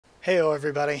Heyo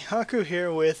everybody, Haku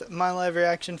here with my live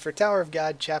reaction for Tower of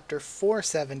God chapter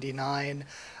 479.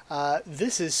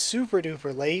 This is super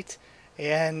duper late,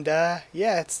 and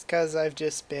yeah, it's because I've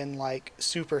just been like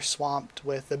super swamped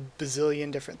with a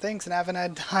bazillion different things and haven't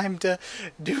had time to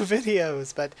do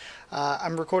videos, but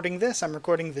I'm recording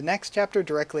the next chapter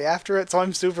directly after it, so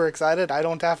I'm super excited. I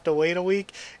don't have to wait a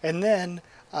week, and then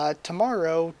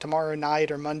tomorrow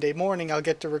night or Monday morning, I'll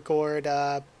get to record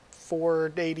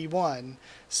 481.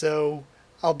 So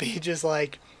I'll be just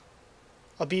like,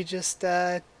 I'll be just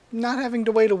not having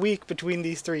to wait a week between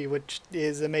these three, which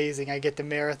is amazing. I get to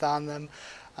marathon them.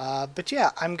 But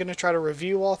yeah, I'm going to try to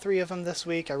review all three of them this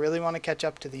week. I really want to catch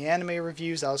up to the anime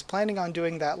reviews. I was planning on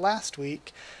doing that last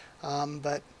week,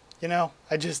 but you know,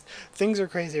 things are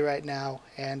crazy right now,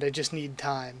 and I just need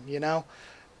time, you know?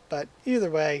 But either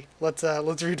way, let's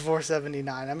read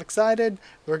 479. I'm excited.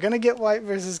 We're gonna get White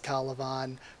versus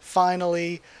Caliban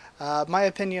finally. My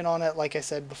opinion on it, like I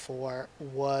said before,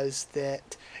 was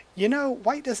that, you know,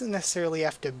 White doesn't necessarily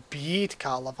have to beat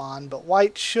Caliban, but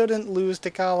White shouldn't lose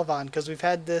to Caliban, because we've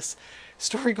had this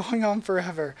story going on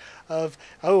forever of,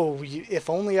 oh, if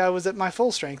only I was at my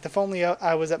full strength, if only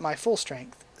I was at my full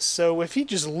strength. So if he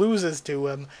just loses to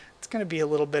him, it's going to be a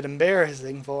little bit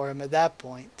embarrassing for him at that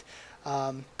point.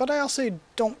 But I also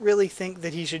don't really think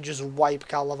that he should just wipe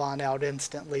Caliban out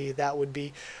instantly. That would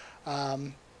be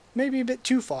maybe a bit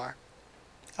too far.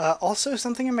 Also,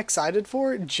 something I'm excited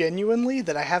for, genuinely,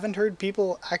 that I haven't heard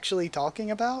people actually talking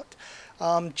about.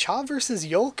 Cha versus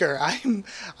Yolker.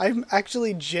 I'm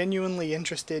actually genuinely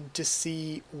interested to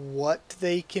see what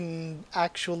they can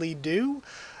actually do.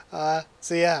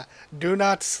 So yeah, do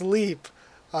not sleep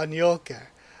on Yolker.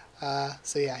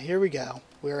 So yeah, here we go.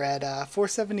 We're at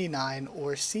 479,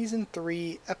 or Season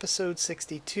 3, Episode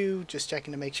 62. Just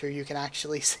checking to make sure you can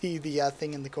actually see the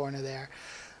thing in the corner there.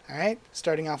 Alright,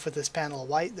 starting off with this panel of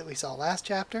White that we saw last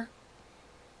chapter.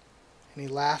 And he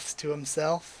laughs to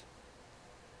himself.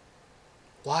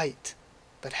 White,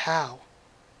 but how?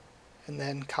 And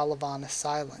then Caliban is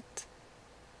silent.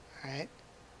 Alright,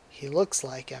 he looks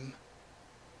like him.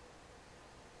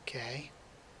 Okay,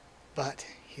 but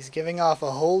he's giving off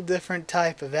a whole different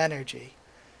type of energy.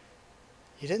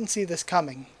 You didn't see this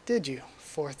coming, did you?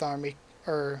 4th Army,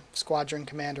 or Squadron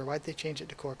Commander. Why'd they change it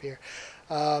to Corp here?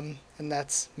 And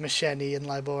that's Macheni and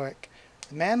Liboric.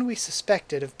 The man we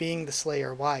suspected of being the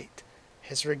Slayer White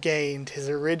has regained his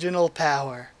original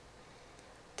power.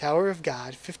 Tower of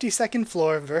God, 52nd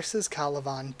floor versus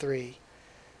Caliban 3.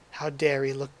 How dare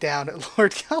he look down at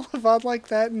Lord Caliban like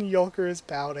that, and Yolker is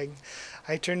pouting.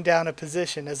 I turned down a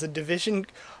position as a division...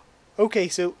 Okay,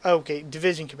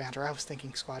 division commander. I was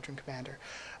thinking squadron commander.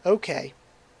 Okay,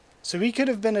 so he could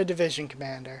have been a division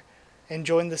commander and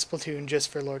joined this platoon just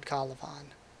for Lord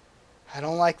Caliban. I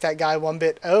don't like that guy one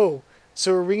bit. Oh,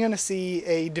 so are we going to see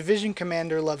a division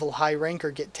commander level high ranker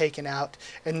get taken out,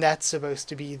 and that's supposed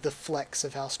to be the flex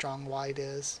of how strong White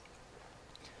is?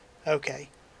 Okay,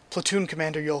 platoon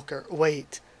commander Yolker,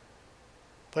 wait.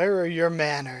 Where are your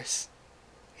manners?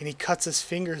 And he cuts his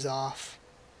fingers off.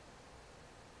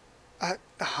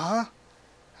 Huh?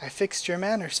 I fixed your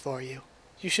manners for you.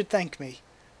 You should thank me.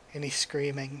 And he's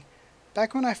screaming.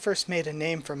 Back when I first made a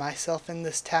name for myself in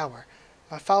this tower,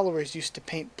 my followers used to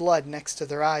paint blood next to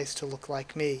their eyes to look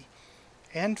like me.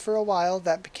 And for a while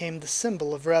that became the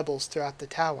symbol of rebels throughout the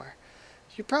tower.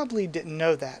 You probably didn't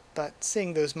know that, but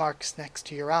seeing those marks next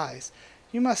to your eyes,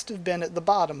 you must have been at the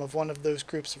bottom of one of those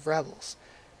groups of rebels.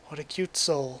 What a cute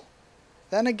soul.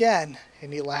 Then again,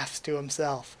 and he laughs to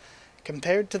himself,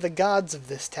 compared to the gods of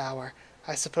this tower,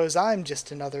 I suppose I'm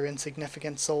just another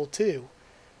insignificant soul too.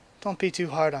 Don't be too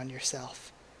hard on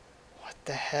yourself. What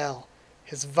the hell?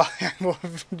 His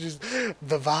vibe, just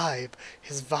the vibe.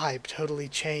 His vibe totally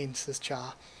changed, says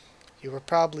Cha. You were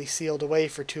probably sealed away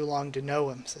for too long to know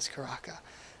him, says Karaka.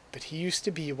 But he used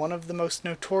to be one of the most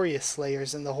notorious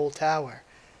slayers in the whole tower.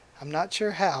 I'm not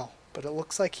sure how, but it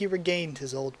looks like he regained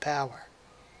his old power.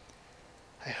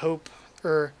 I hope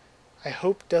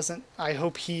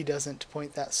he doesn't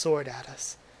point that sword at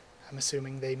us. I'm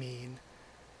assuming they mean.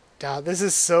 Duh, this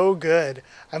is so good.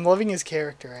 I'm loving his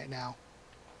character right now.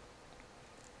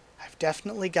 I've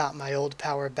definitely got my old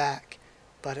power back,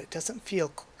 but it doesn't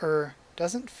feel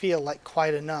like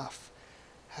quite enough.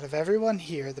 Out of everyone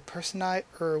here, the person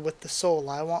with the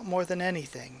soul I want more than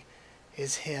anything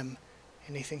is him.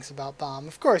 And he thinks about Bomb.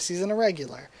 Of course, he's an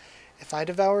irregular. If I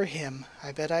devour him,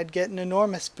 I bet I'd get an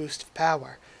enormous boost of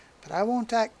power. But I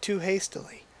won't act too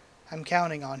hastily. I'm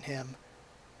counting on him.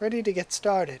 Ready to get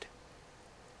started.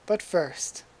 But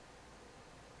first...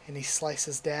 And he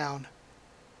slices down.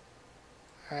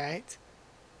 Alright.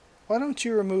 Why don't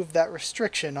you remove that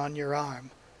restriction on your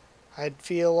arm? I'd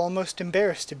feel almost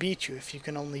embarrassed to beat you if you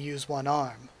can only use one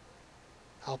arm.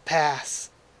 I'll pass,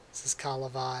 says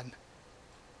Calivan.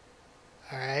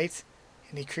 Alright,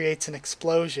 and he creates an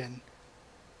explosion,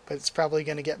 but it's probably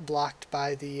going to get blocked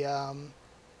by the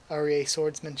REA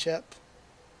swordsmanship.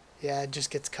 Yeah, it just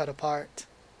gets cut apart.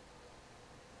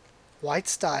 White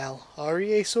style,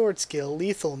 REA sword skill,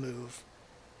 lethal move.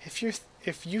 If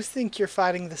you think you're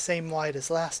fighting the same white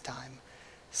as last time,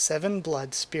 7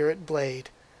 blood spirit blade.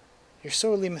 You're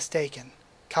sorely mistaken,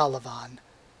 Calivan.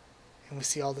 And we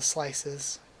see all the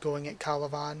slices going at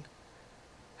Calivan.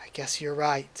 I guess you're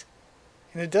right.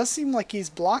 And it does seem like he's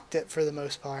blocked it for the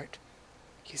most part.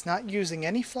 He's not using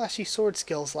any flashy sword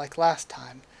skills like last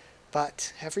time,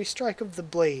 but every strike of the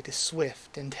blade is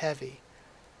swift and heavy.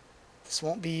 This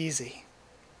won't be easy.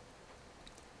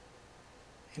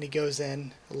 And he goes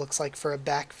in, it looks like for a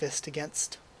back fist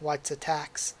against White's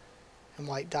attacks, and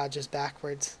White dodges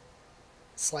backwards,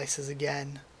 slices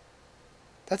again.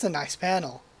 That's a nice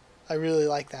panel. I really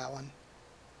like that one.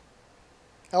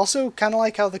 I also kind of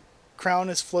like how the crown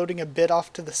is floating a bit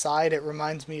off to the side. It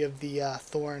reminds me of the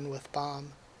thorn with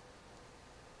bomb.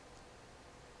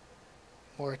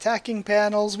 More attacking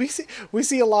panels. We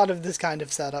see a lot of this kind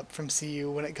of setup from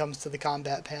CU when it comes to the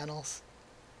combat panels.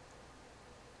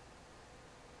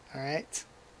 Alright.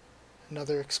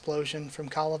 Another explosion from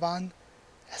Calivan.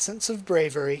 Essence of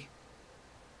bravery.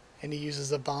 And he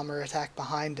uses a bomber attack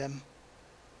behind him.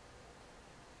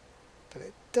 But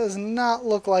it does not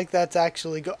look like that's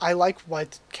actually I like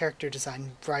White's character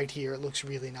design right here. It looks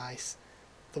really nice.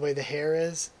 The way the hair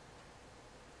is.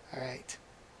 Alright.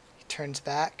 He turns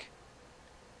back.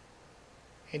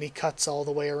 And he cuts all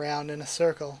the way around in a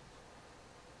circle,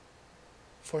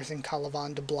 forcing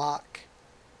Calivan to block.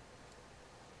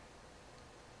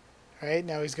 Alright,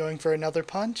 now he's going for another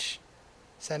punch,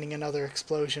 sending another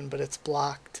explosion, but it's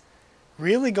blocked.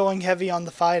 Really going heavy on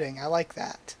the fighting. I like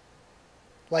that.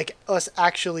 Like us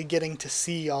actually getting to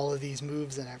see all of these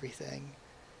moves and everything.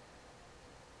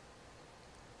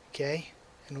 Okay,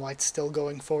 and White's still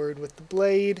going forward with the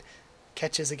blade,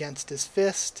 catches against his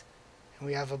fist, and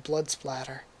we have a blood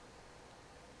splatter.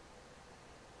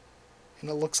 And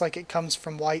it looks like it comes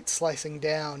from White slicing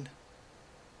down.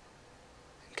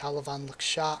 And Calivan looks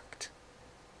shocked.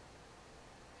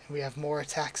 And we have more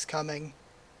attacks coming.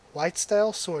 White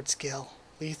style sword skill.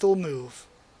 Lethal move.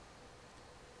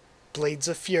 Blades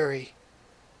of Fury.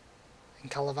 And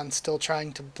Calivan's still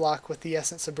trying to block with the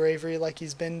Essence of Bravery like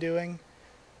he's been doing.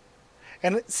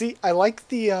 And see, I like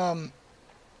the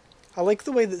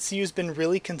way that CU's been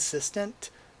really consistent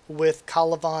with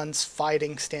Calivan's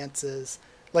fighting stances.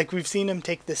 Like, we've seen him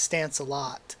take this stance a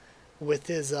lot with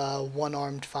his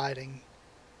one-armed fighting.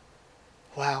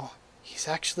 Wow, he's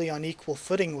actually on equal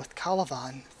footing with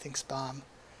Calivan, thinks Bomb.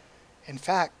 In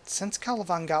fact, since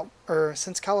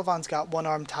Calivan's got one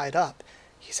arm tied up,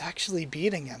 he's actually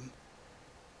beating him.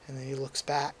 And then he looks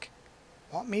back.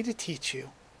 Want me to teach you?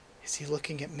 Is he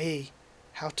looking at me?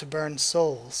 How to burn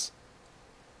souls.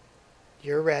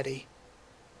 You're ready.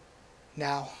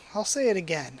 Now, I'll say it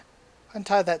again.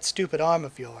 Untie that stupid arm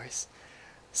of yours.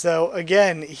 So,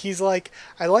 again, he's like,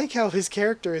 I like how his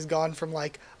character has gone from,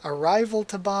 like, a rival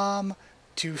to Bomb,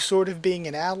 to sort of being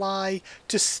an ally,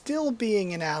 to still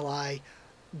being an ally,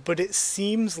 but it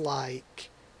seems like...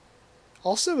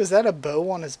 Also, is that a bow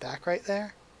on his back right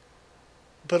there?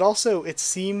 But also, it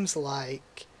seems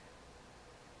like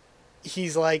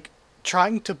he's, like,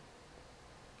 trying to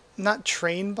not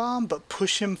train Bomb, but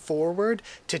push him forward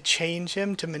to change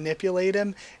him, to manipulate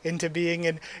him into being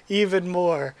an even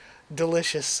more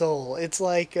delicious soul. It's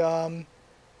like,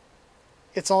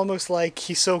 it's almost like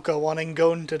Hisoka wanting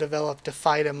Gon to develop to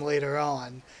fight him later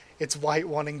on. It's White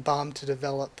wanting Bomb to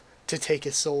develop to take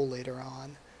his soul later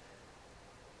on.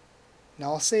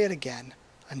 Now I'll say it again.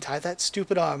 Untie that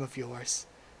stupid arm of yours.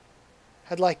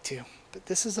 I'd like to, but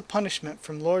this is a punishment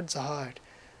from Lord Zahard.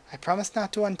 I promise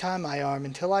not to untie my arm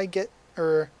until I get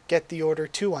the order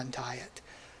to untie it.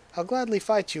 I'll gladly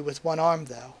fight you with one arm,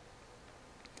 though.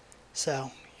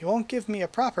 So, you won't give me a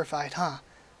proper fight, huh?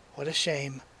 What a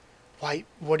shame. White,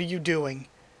 what are you doing?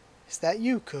 Is that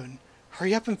you, Kun?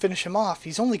 Hurry up and finish him off.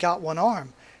 He's only got one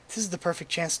arm. This is the perfect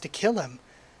chance to kill him.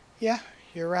 Yeah,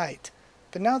 you're right.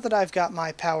 But now that I've got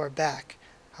my power back,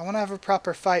 I want to have a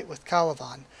proper fight with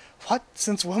Calivan. What?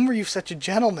 Since when were you such a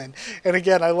gentleman? And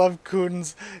again, I love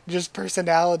Kun's just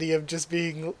personality of just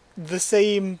being the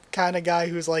same kind of guy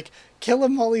who's like, kill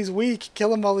him while he's weak,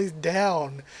 kill him while he's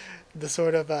down. The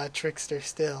sort of trickster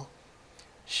still.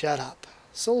 Shut up.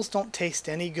 Souls don't taste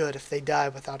any good if they die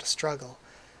without a struggle.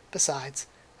 Besides,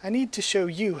 I need to show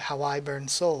you how I burn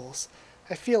souls.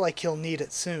 I feel like he'll need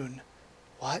it soon.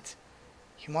 What?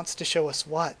 He wants to show us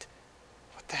what?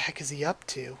 What the heck is he up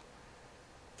to?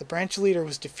 The branch leader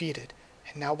was defeated,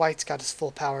 and now White's got his full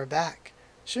power back.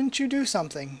 Shouldn't you do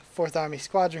something, 4th Army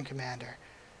Squadron Commander?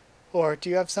 Or do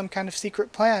you have some kind of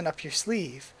secret plan up your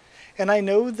sleeve? And I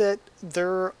know that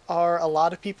there are a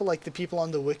lot of people, like the people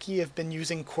on the wiki, have been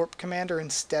using Corp Commander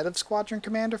instead of Squadron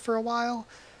Commander for a while,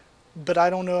 but I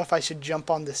don't know if I should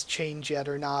jump on this change yet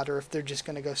or not, or if they're just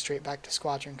going to go straight back to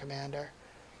Squadron Commander.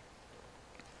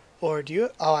 Or do you...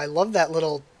 Oh, I love that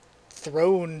little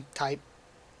throne type,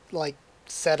 like,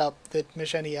 setup that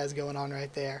Misheni has going on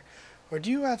right there. Or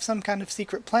do you have some kind of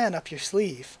secret plan up your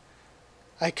sleeve?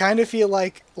 I kind of feel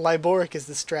like Liboric is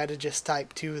the strategist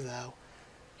type too, though.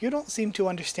 You don't seem to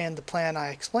understand the plan I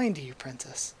explained to you,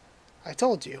 Princess. I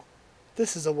told you.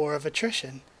 This is a war of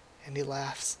attrition. And he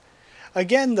laughs.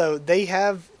 Again, though, they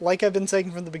have, like I've been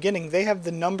saying from the beginning, they have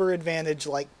the number advantage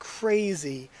like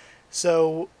crazy.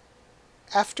 So,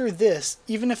 after this,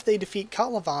 even if they defeat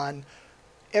Calavan,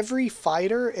 every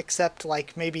fighter except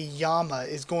like maybe Yama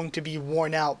is going to be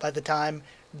worn out by the time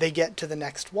they get to the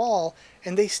next wall,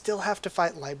 and they still have to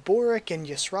fight Liboric and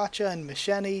Yusracha and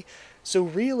Misheni. So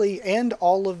really, and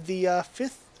all of the the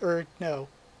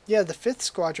 5th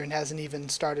Squadron hasn't even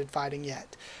started fighting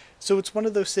yet. So it's one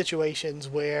of those situations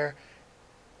where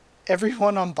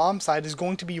everyone on Bombside is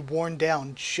going to be worn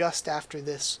down just after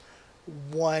this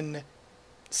one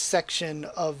section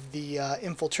of the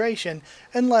infiltration,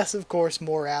 unless, of course,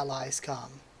 more allies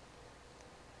come.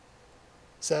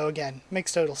 So again,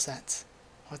 makes total sense.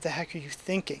 What the heck are you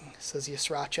thinking? Says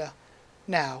Yusracha.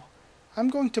 Now, I'm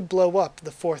going to blow up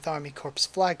the 4th Army Corps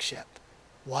flagship.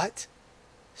 What?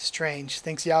 Strange.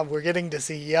 Thinks we're getting to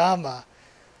see Yama.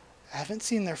 I haven't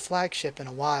seen their flagship in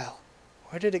a while.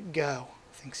 Where did it go?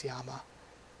 Thinks Yama.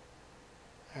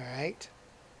 Alright.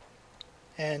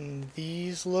 And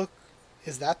these look...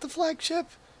 Is that the flagship?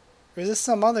 Or is this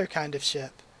some other kind of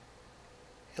ship?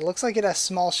 It looks like it has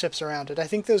small ships around it. I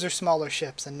think those are smaller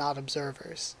ships and not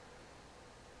observers.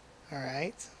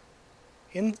 Alright.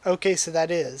 Okay, so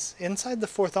that is inside the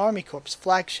 4th Army Corps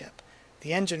flagship,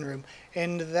 the engine room,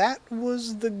 and that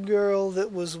was the girl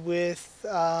that was with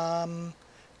Kunhindluk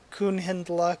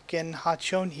and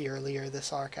Hachonhi earlier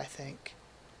this arc, I think.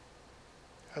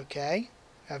 Okay,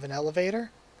 have an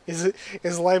elevator.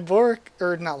 Is Liboric,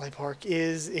 or not Liboric,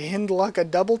 is Hindluk a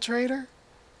double trader?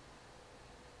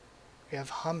 We have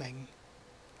humming.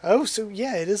 Oh, so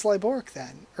yeah, it is Liboric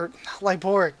then. Or, not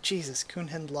Liboric, Jesus,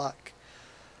 Kunhindluk.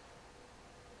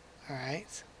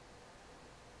 Alright.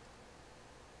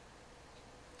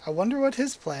 I wonder what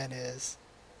his plan is.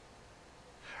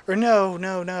 Or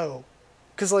no.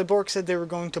 Because Liboric said they were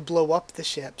going to blow up the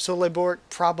ship, so Liboric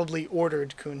probably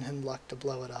ordered Kunhindluk to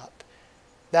blow it up.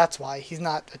 That's why. He's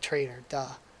not a traitor,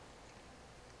 duh.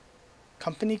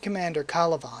 Company Commander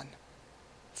Calavan.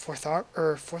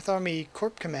 4th Army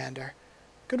Corp Commander.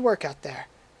 Good work out there.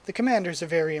 The commanders are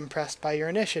very impressed by your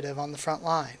initiative on the front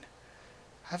line.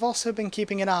 I've also been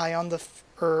keeping an eye on the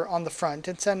front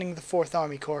and sending the 4th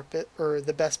Army Corps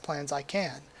the best plans I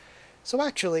can. So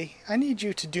actually, I need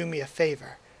you to do me a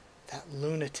favor. That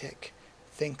lunatic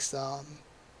thinks,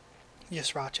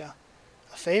 Yusracha.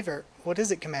 A favor? What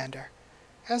is it, Commander?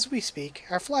 As we speak,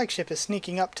 our flagship is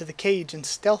sneaking up to the cage in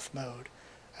stealth mode.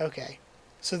 Okay,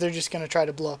 so they're just going to try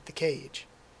to blow up the cage.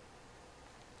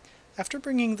 After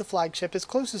bringing the flagship as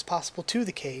close as possible to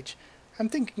the cage, I'm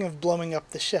thinking of blowing up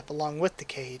the ship along with the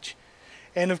cage.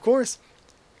 And of course,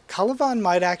 Calavan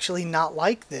might actually not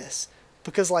like this,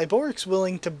 because Liboric's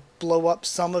willing to blow up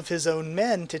some of his own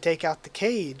men to take out the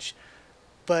cage.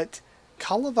 But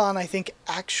Calavan, I think,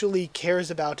 actually cares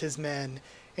about his men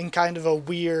in kind of a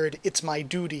weird, it's my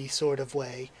duty sort of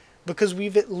way, because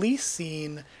we've at least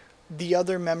seen the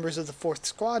other members of the 4th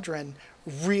Squadron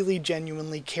really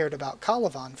genuinely cared about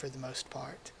Calavan for the most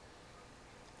part.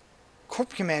 Corp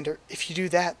Commander, if you do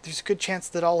that, there's a good chance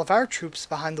that all of our troops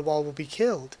behind the wall will be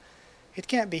killed. It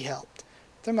can't be helped.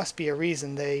 There must be a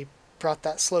reason they brought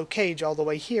that slow cage all the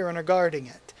way here and are guarding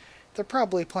it. They're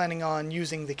probably planning on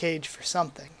using the cage for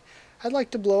something. I'd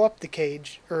like to blow up the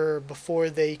cage,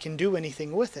 before they can do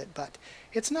anything with it, but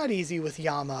it's not easy with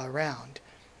Yama around.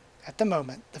 At the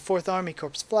moment, the 4th Army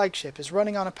Corps flagship is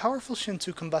running on a powerful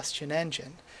Shinsu combustion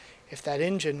engine. If that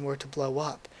engine were to blow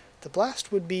up, the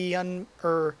blast would be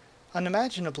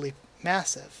unimaginably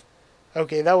massive.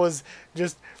 Okay, that was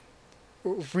just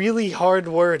really hard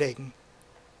wording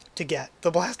to get. The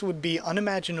blast would be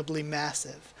unimaginably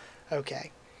massive.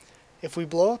 Okay. If we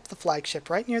blow up the flagship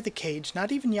right near the cage,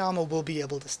 not even Yama will be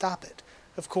able to stop it.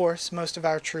 Of course, most of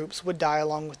our troops would die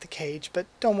along with the cage, but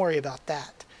don't worry about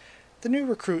that. The new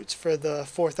recruits for the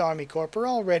 4th Army Corps are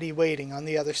already waiting on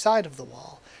the other side of the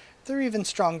wall. They're even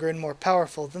stronger and more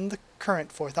powerful than the current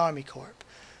 4th Army Corps.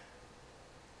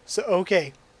 So,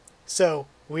 okay, so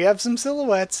we have some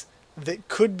silhouettes that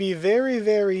could be very,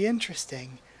 very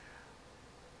interesting.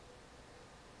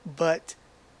 But,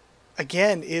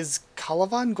 again, is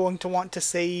Caliban going to want to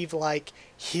save, like,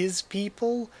 his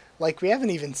people? Like, we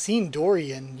haven't even seen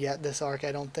Dorian yet this arc,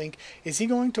 I don't think. Is he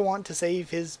going to want to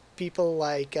save his people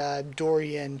like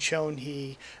Dorian,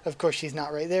 Chonhee? Of course, she's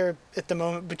not right there at the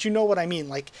moment, but you know what I mean.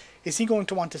 Like, is he going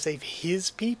to want to save his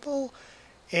people?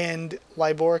 And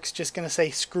Lyboric's just going to say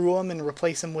screw him and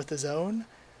replace him with his own?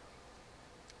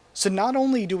 So not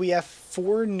only do we have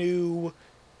 4 new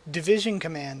division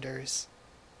commanders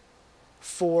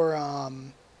for,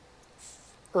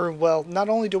 not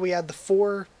only do we have the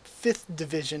 4 5th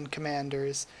Division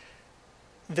commanders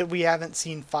that we haven't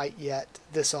seen fight yet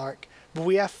this arc, but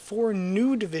we have 4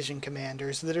 new division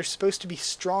commanders that are supposed to be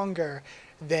stronger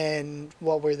than,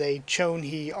 what were they,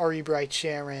 Chonhee, Ari Bright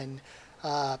Sharon,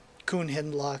 Kun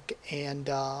Hindluck, and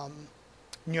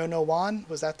Nyono Wan,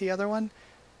 was that the other one?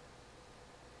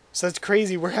 So that's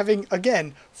crazy. We're having,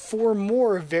 again, 4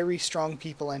 more very strong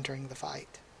people entering the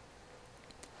fight.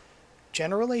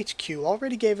 General HQ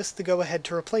already gave us the go-ahead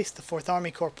to replace the 4th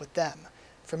Army Corps with them.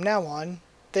 From now on,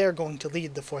 they are going to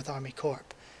lead the 4th Army Corps.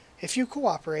 If you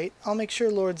cooperate, I'll make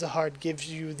sure Lord Zahard gives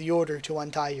you the order to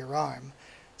untie your arm.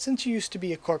 Since you used to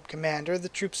be a corps commander, the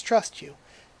troops trust you.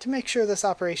 To make sure this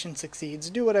operation succeeds,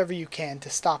 do whatever you can to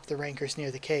stop the rankers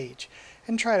near the cage,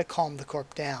 and try to calm the corps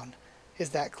down.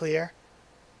 Is that clear?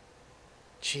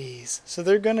 Jeez. So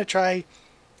they're gonna try...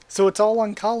 So it's all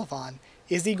on Caliban.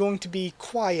 Is he going to be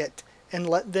quiet and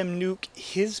let them nuke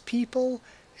his people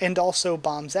and also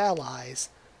bomb's allies?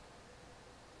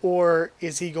 Or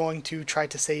is he going to try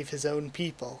to save his own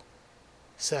people?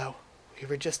 So, we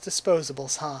were just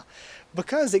disposables, huh?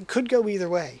 Because it could go either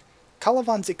way.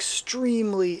 Caliban's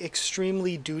extremely,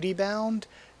 extremely duty-bound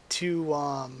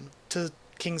to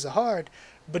King Zahard,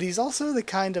 but he's also the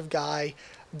kind of guy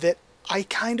that I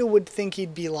kind of would think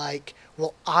he'd be like,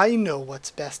 well, I know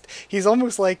what's best. He's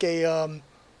almost like a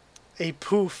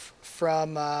Poof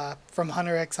from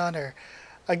Hunter x Hunter.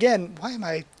 Again, why am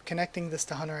I connecting this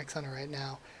to Hunter x Hunter right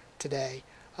now, today?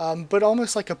 But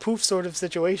almost like a Poof sort of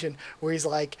situation, where he's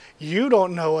like, you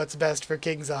don't know what's best for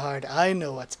King Zahard, I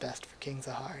know what's best for King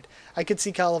Zahard. I could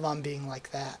see Caliban being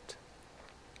like that.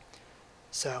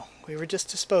 So, we were just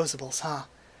disposables, huh?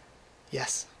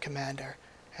 Yes, Commander.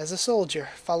 As a soldier,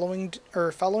 following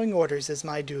orders is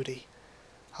my duty.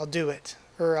 I'll do it.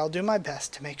 I'll do my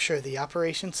best to make sure the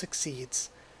operation succeeds.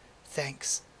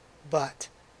 Thanks. But,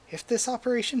 if this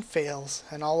operation fails,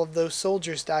 and all of those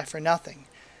soldiers die for nothing,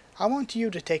 I want you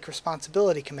to take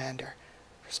responsibility, Commander.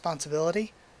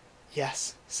 Responsibility?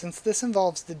 Yes, since this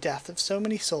involves the death of so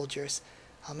many soldiers,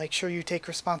 I'll make sure you take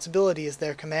responsibility as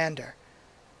their commander.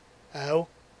 Oh?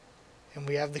 And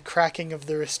we have the cracking of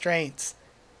the restraints,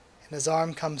 and his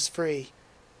arm comes free,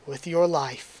 with your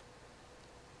life.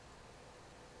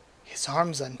 His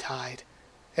arm's untied,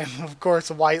 and of course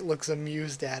White looks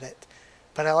amused at it.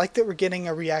 But I like that we're getting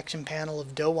a reaction panel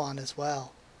of Doan as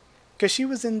well, because she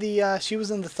was in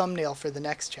the thumbnail for the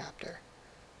next chapter.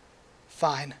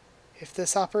 Fine. If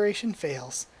this operation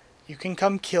fails, you can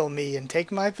come kill me and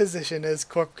take my position as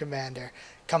Corps Commander,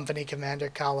 Company Commander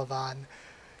Caliban.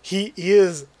 He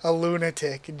is a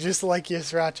lunatic, just like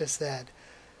Yusracha said.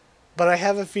 But I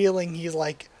have a feeling he's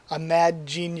like a mad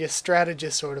genius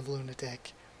strategist sort of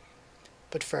lunatic.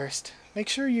 But first, make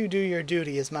sure you do your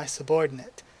duty as my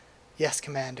subordinate. Yes,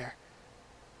 Commander.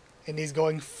 And he's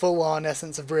going full-on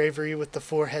Essence of Bravery with the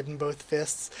forehead and both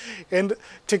fists. And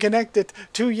to connect it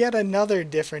to yet another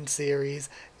different series,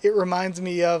 it reminds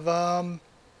me of,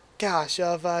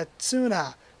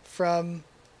 Tsuna from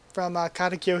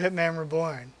Katekyo Hitman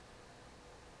Reborn.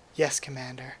 Yes,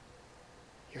 Commander.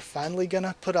 You're finally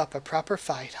gonna put up a proper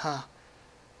fight, huh?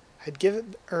 I'd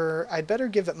better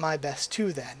give it my best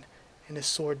too then. And his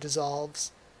sword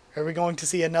dissolves. Are we going to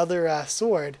see another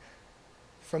sword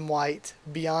from White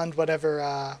beyond whatever,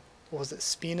 what was it,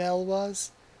 Spinel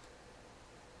was?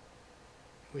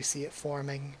 We see it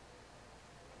forming.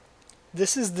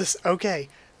 This is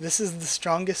the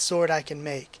strongest sword I can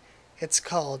make. It's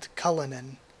called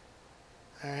Cullinan.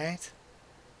 Alright?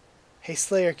 Hey,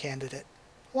 Slayer candidate,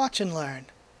 watch and learn.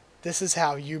 This is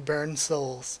how you burn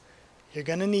souls. You're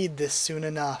gonna need this soon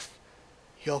enough.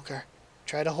 Yulker,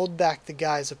 try to hold back the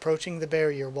guys approaching the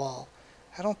barrier wall.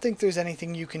 I don't think there's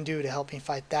anything you can do to help me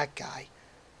fight that guy.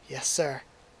 Yes, sir.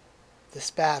 This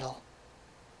battle.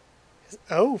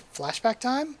 Oh, flashback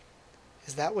time?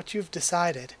 Is that what you've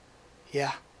decided?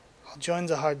 Yeah, I'll join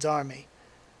Zahard's army.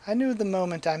 I knew the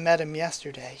moment I met him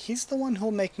yesterday. He's the one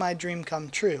who'll make my dream come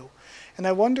true. And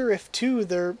I wonder if,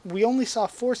 too, we only saw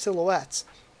 4 silhouettes,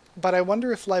 but I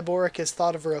wonder if Liboric has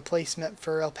thought of a replacement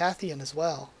for Elpathian as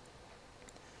well.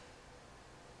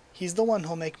 He's the one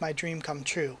who'll make my dream come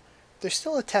true. There's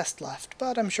still a test left,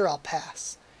 but I'm sure I'll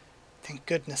pass. Thank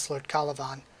goodness, Lord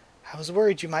Calivan. I was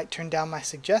worried you might turn down my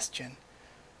suggestion.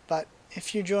 But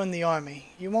if you join the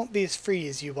army, you won't be as free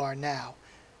as you are now.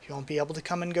 You won't be able to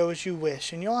come and go as you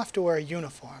wish, and you'll have to wear a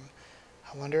uniform.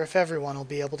 I wonder if everyone will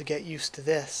be able to get used to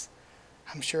this.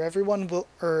 I'm sure everyone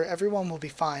will be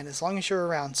fine as long as you're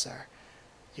around, sir.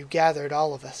 You gathered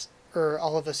all of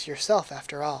us yourself,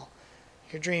 after all.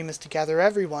 Your dream is to gather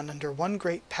everyone under one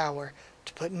great power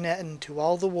to put an end to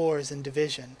all the wars and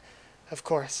division. Of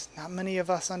course, not many of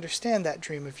us understand that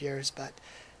dream of yours, but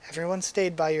everyone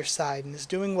stayed by your side and is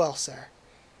doing well, sir.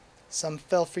 Some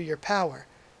fell for your power,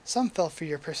 some fell for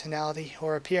your personality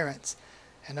or appearance,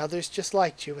 and others just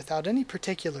liked you without any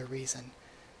particular reason.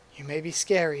 You may be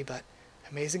scary, but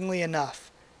amazingly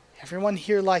enough, everyone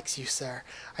here likes you, sir.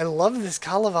 I love this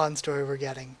Calivan story we're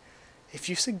getting. If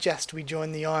you suggest we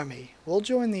join the army, we'll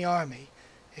join the army.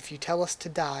 If you tell us to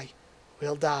die,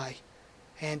 we'll die.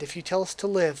 And if you tell us to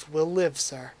live, we'll live,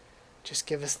 sir. Just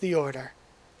give us the order.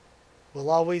 We'll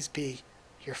always be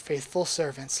your faithful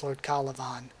servants, Lord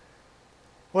Calivan.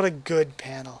 What a good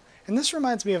panel. And this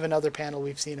reminds me of another panel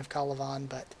we've seen of Calivan,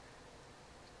 but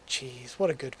geez, what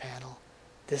a good panel.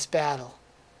 This battle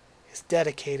is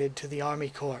dedicated to the Army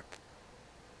Corps.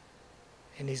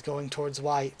 And he's going towards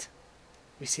White.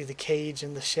 We see the cage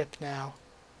and the ship now.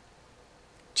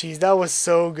 Geez, that was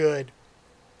so good.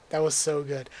 That was so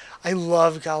good. I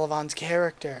love Calivan's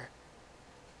character.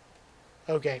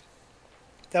 Okay.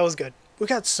 That was good. We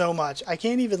got so much. I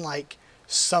can't even,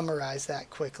 summarize that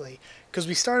quickly. Because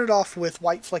we started off with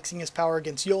White flexing his power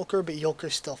against Yulker, but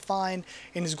Yulker's still fine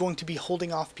and is going to be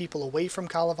holding off people away from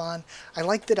Calivan. I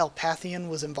like that Elpathian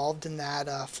was involved in that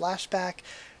flashback.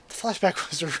 The flashback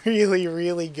was really,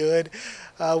 really good.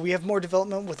 We have more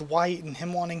development with White and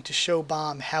him wanting to show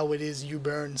Bomb how it is you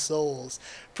burn souls.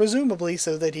 Presumably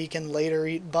so that he can later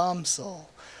eat Bomb's soul.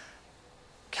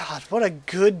 God, what a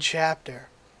good chapter.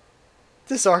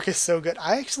 This arc is so good.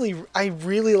 I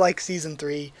really like Season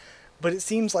 3, but it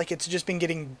seems like it's just been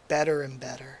getting better and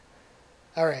better.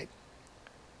 Alright.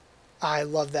 I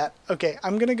love that. Okay,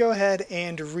 I'm going to go ahead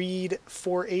and read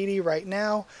 480 right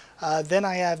now. Then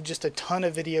I have just a ton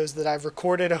of videos that I've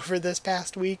recorded over this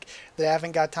past week that I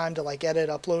haven't got time to edit,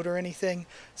 upload, or anything.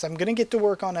 So I'm going to get to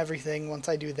work on everything once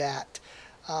I do that.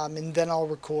 And then I'll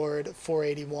record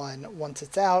 481 once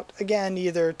it's out. Again,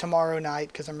 either tomorrow night,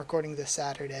 because I'm recording this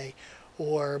Saturday,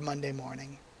 or Monday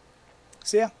morning.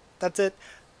 So yeah, that's it.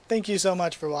 Thank you so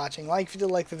much for watching. If you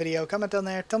did like the video, comment down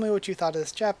there. Tell me what you thought of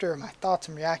this chapter, or my thoughts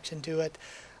and reaction to it.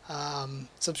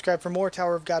 Subscribe for more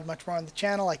Tower of God, much more on the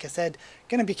channel. Like I said,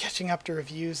 going to be catching up to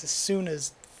reviews as soon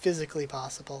as physically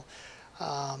possible.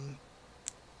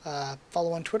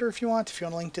 Follow on Twitter if you want. If you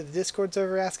want a link to the Discord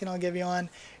server, ask and I'll give you on.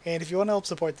 And if you want to help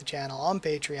support the channel on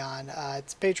Patreon,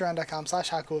 it's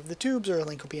patreon.com/HakuOfTheTubes, or a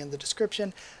link will be in the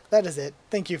description. That is it.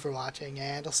 Thank you for watching,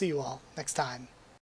 and I'll see you all next time.